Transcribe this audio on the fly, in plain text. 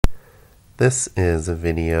This is a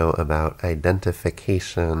video about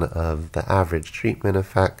identification of the average treatment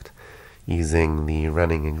effect using the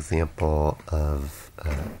running example of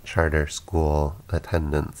charter school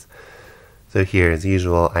attendance. So here, as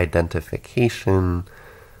usual, identification.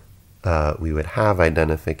 We would have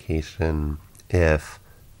identification if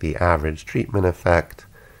the average treatment effect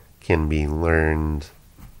can be learned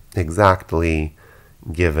exactly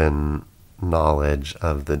given knowledge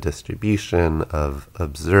of the distribution of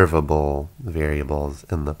observable variables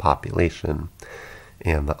in the population.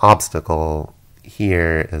 And the obstacle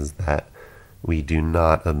here is that we do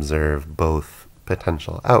not observe both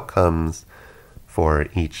potential outcomes for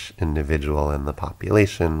each individual in the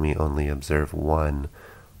population. We only observe one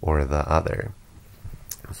or the other.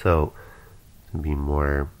 So to be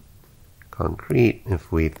more concrete,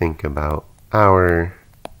 if we think about our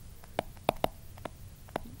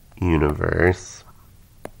universe,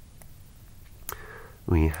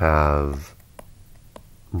 we have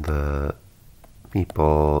the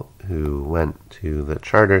people who went to the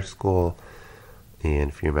charter school,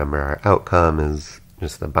 and if you remember, our outcome is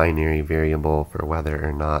just a binary variable for whether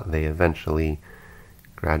or not they eventually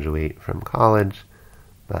graduate from college.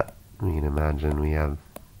 But we can imagine we have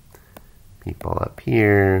people up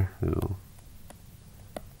here who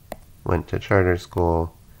went to charter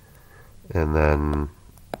school, and then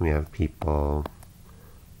we have people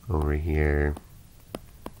over here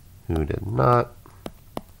who did not.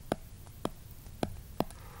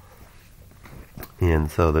 And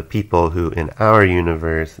so the people who in our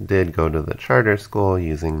universe did go to the charter school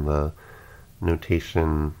using the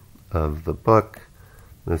notation of the book,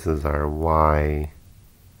 this is our YB.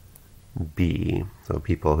 So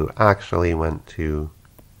people who actually went to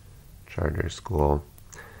charter school,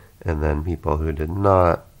 and then people who did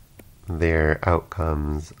not, their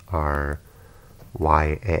outcomes are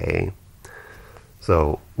YA.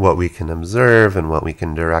 So what we can observe and what we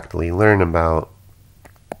can directly learn about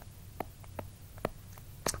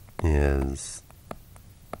is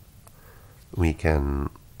we can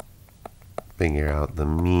figure out the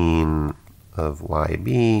mean of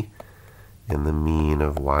YB and the mean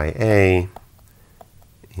of YA,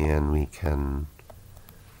 and we can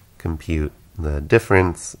compute the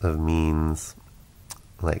difference of means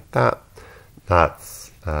like that.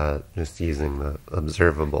 That's just using the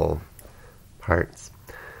observable parts.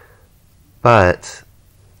 But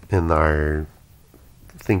in our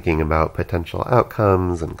thinking about potential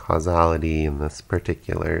outcomes and causality in this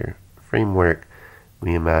particular framework,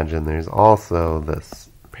 we imagine there's also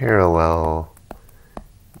this parallel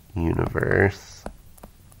universe,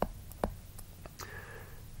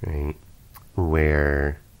 right,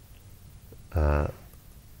 where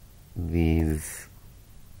these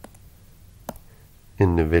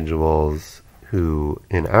individuals who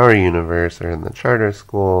in our universe are in the charter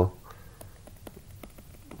school,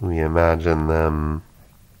 we imagine them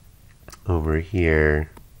over here,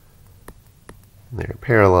 their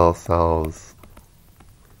parallel selves,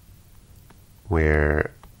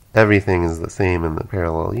 where everything is the same in the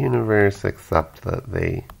parallel universe except that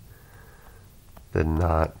they did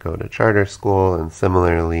not go to charter school. And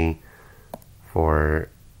similarly for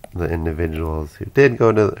the individuals who did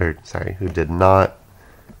go to, who did not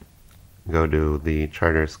go to the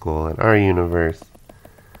charter school in our universe,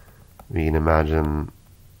 we can imagine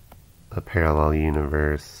a parallel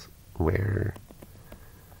universe where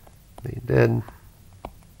they did.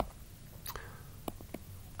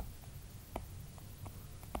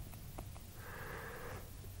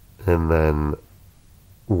 And then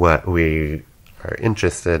what we are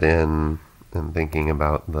interested in thinking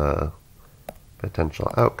about the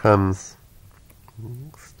potential outcomes,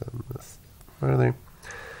 extend this further,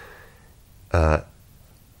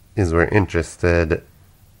 is we're interested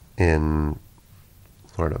in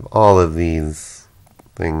sort of all of these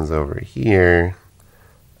things over here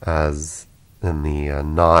as in the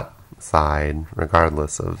not side,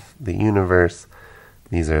 regardless of the universe.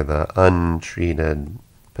 These are the untreated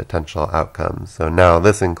potential outcomes. So now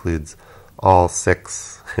this includes all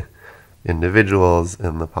 6 individuals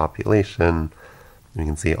in the population. You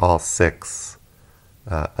can see all 6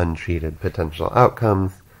 untreated potential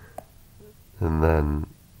outcomes. And then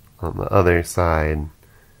on the other side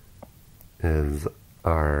is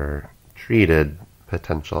our treated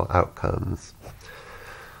potential outcomes.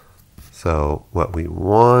 So what we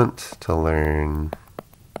want to learn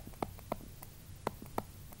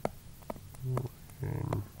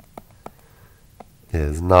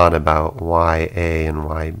is not about YA and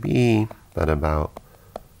YB, but about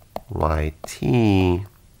YT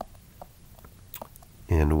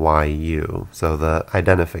and YU. So the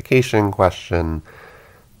identification question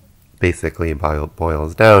basically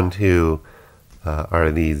boils down to,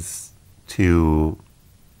 are these two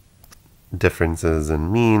differences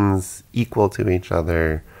in means equal to each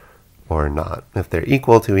other or not? If they're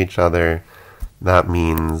equal to each other, that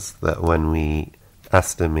means that when we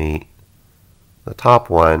estimate the top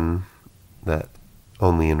one that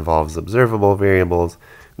only involves observable variables,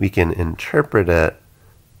 we can interpret it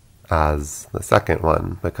as the second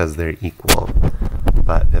one because they're equal.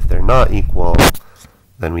 But if they're not equal,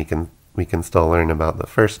 then we can still learn about the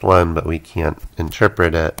first one, but we can't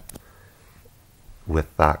interpret it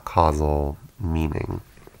with that causal meaning.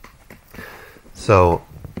 So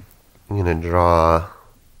I'm going to draw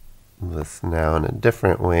this now in a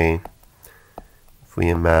different way. If we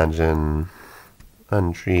imagine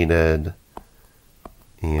untreated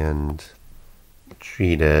and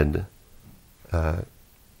treated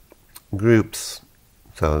groups,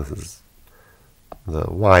 so this is the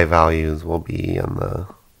y values will be on the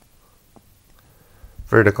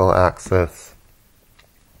vertical axis,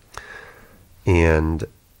 and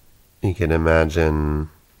you can imagine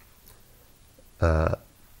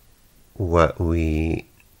what we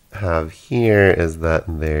have here is that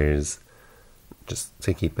there's, just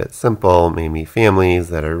to keep it simple, maybe families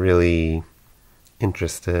that are really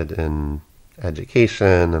interested in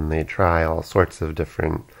education and they try all sorts of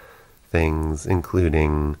different things,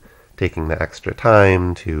 including taking the extra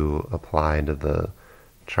time to apply to the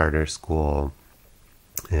charter school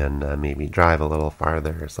and maybe drive a little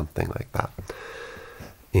farther or something like that.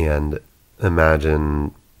 And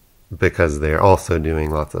imagine, because they're also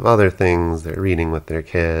doing lots of other things, they're reading with their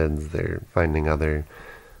kids, they're finding other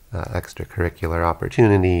extracurricular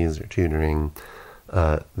opportunities or tutoring,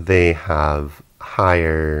 they have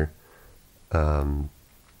higher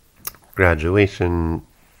graduation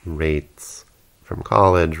rates from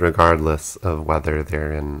college regardless of whether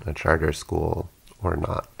they're in a charter school or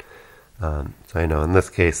not. So I know in this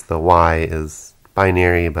case the y is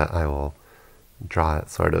binary, but I will draw it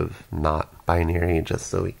sort of not binary just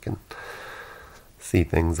so we can see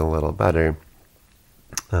things a little better.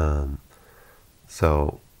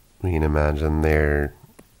 So we can imagine they're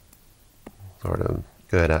sort of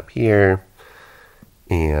good up here,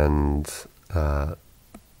 and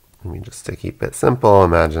just to keep it simple,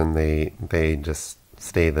 imagine they just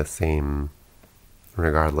stay the same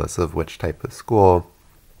regardless of which type of school.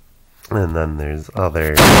 And then there's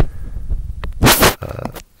other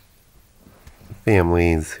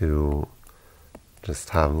families who just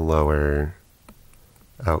have lower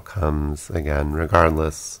outcomes, again,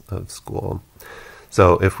 regardless of school.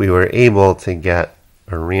 So if we were able to get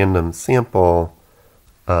a random sample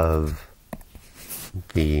of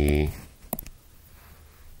these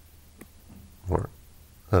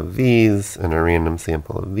and a random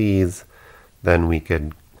sample of these, then we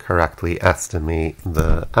could correctly estimate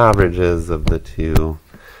the averages of the two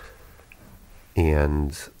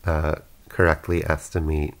and correctly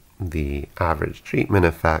estimate the average treatment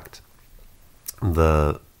effect.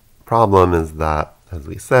 The problem is that, as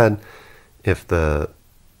we said, if the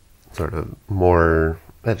sort of more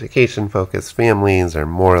education-focused families are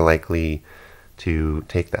more likely to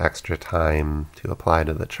take the extra time to apply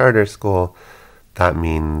to the charter school, that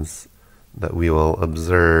means that we will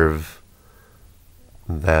observe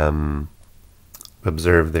their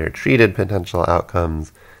treated potential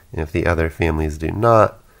outcomes, and if the other families do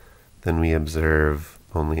not, then we observe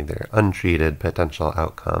only their untreated potential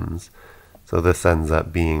outcomes. So this ends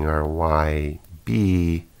up being our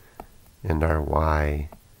YB and our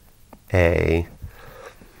YA.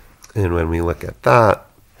 And when we look at that,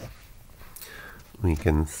 we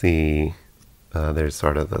can see there's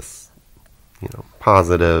sort of this,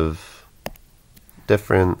 positive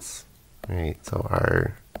difference, right? So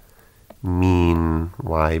our mean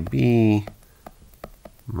YB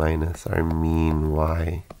minus our mean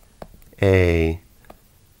YA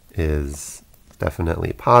is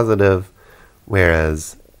definitely positive,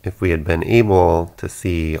 whereas if we had been able to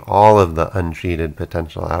see all of the untreated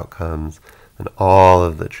potential outcomes and all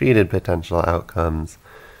of the treated potential outcomes,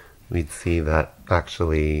 we'd see that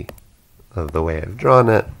actually, the way I've drawn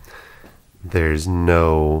it, there's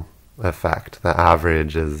no effect. The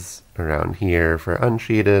average is around here for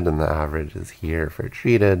untreated and the average is here for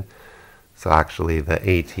treated. So actually the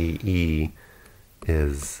ATE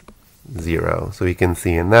is 0. So we can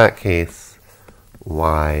see in that case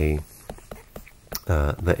why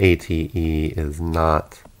the ATE is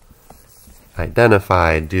not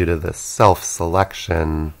identified due to the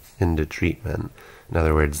self-selection into treatment. In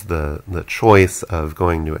other words, the choice of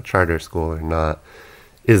going to a charter school or not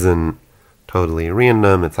isn't totally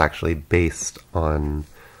random. It's actually based on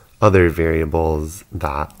other variables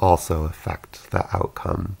that also affect the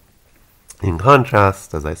outcome. In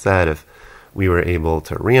contrast, as I said, if we were able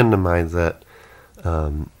to randomize it,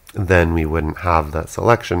 then we wouldn't have that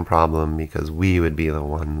selection problem because we would be the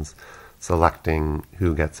ones selecting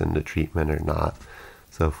who gets into treatment or not.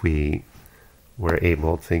 So if we were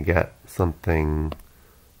able to get something,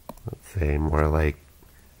 let's say more like,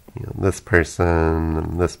 this person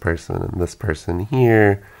and this person and this person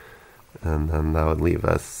here, and then that would leave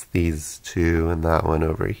us these two and that one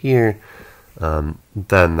over here, then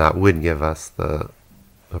that would give us the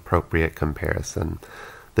appropriate comparison.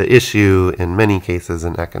 The issue in many cases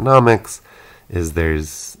in economics is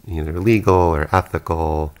there's either legal or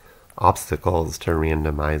ethical obstacles to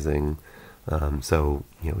randomizing. So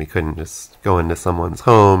we couldn't just go into someone's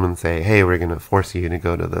home and say, hey, we're going to force you to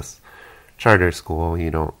go to this charter school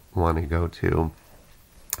you don't want to go to,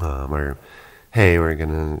 or hey, we're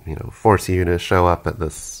going to force you to show up at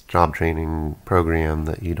this job training program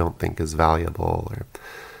that you don't think is valuable,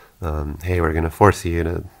 or hey, we're going to force you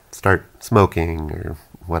to start smoking, or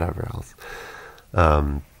whatever else.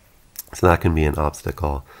 So that can be an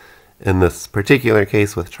obstacle. In this particular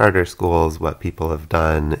case with charter schools, what people have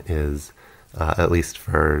done is, at least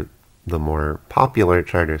for the more popular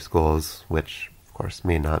charter schools, which of course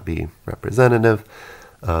may not be representative,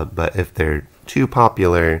 but if they're too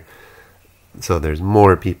popular, so there's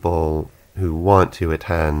more people who want to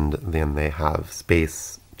attend than they have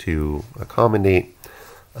space to accommodate,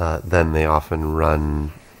 then they often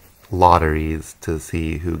run lotteries to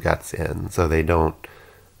see who gets in. So they don't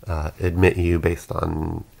admit you based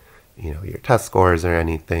on your test scores or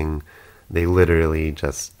anything. They literally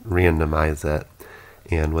just randomize it.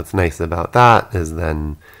 And what's nice about that is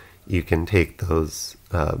then you can take those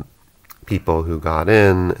people who got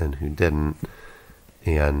in and who didn't,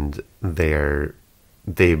 and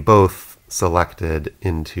they both selected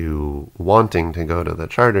into wanting to go to the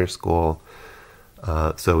charter school,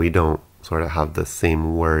 so we don't sort of have the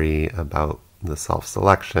same worry about the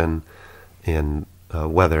self-selection, and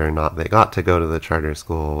whether or not they got to go to the charter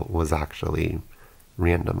school was actually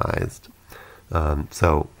randomized.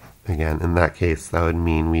 So again, in that case, that would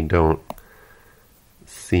mean we don't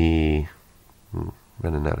see,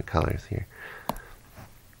 running out of colors here,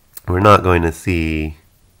 we're not going to see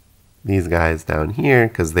these guys down here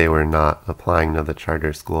because they were not applying to the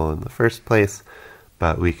charter school in the first place,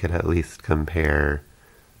 but we could at least compare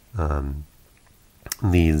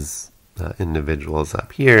these individuals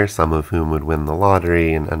up here, some of whom would win the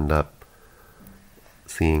lottery and end up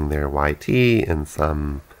seeing their YT, and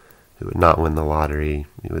some who would not win the lottery,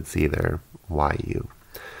 we would see their YU.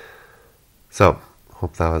 So,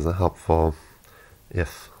 hope that was a helpful,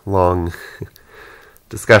 if long,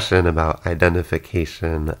 discussion about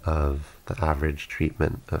identification of the average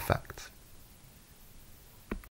treatment effect.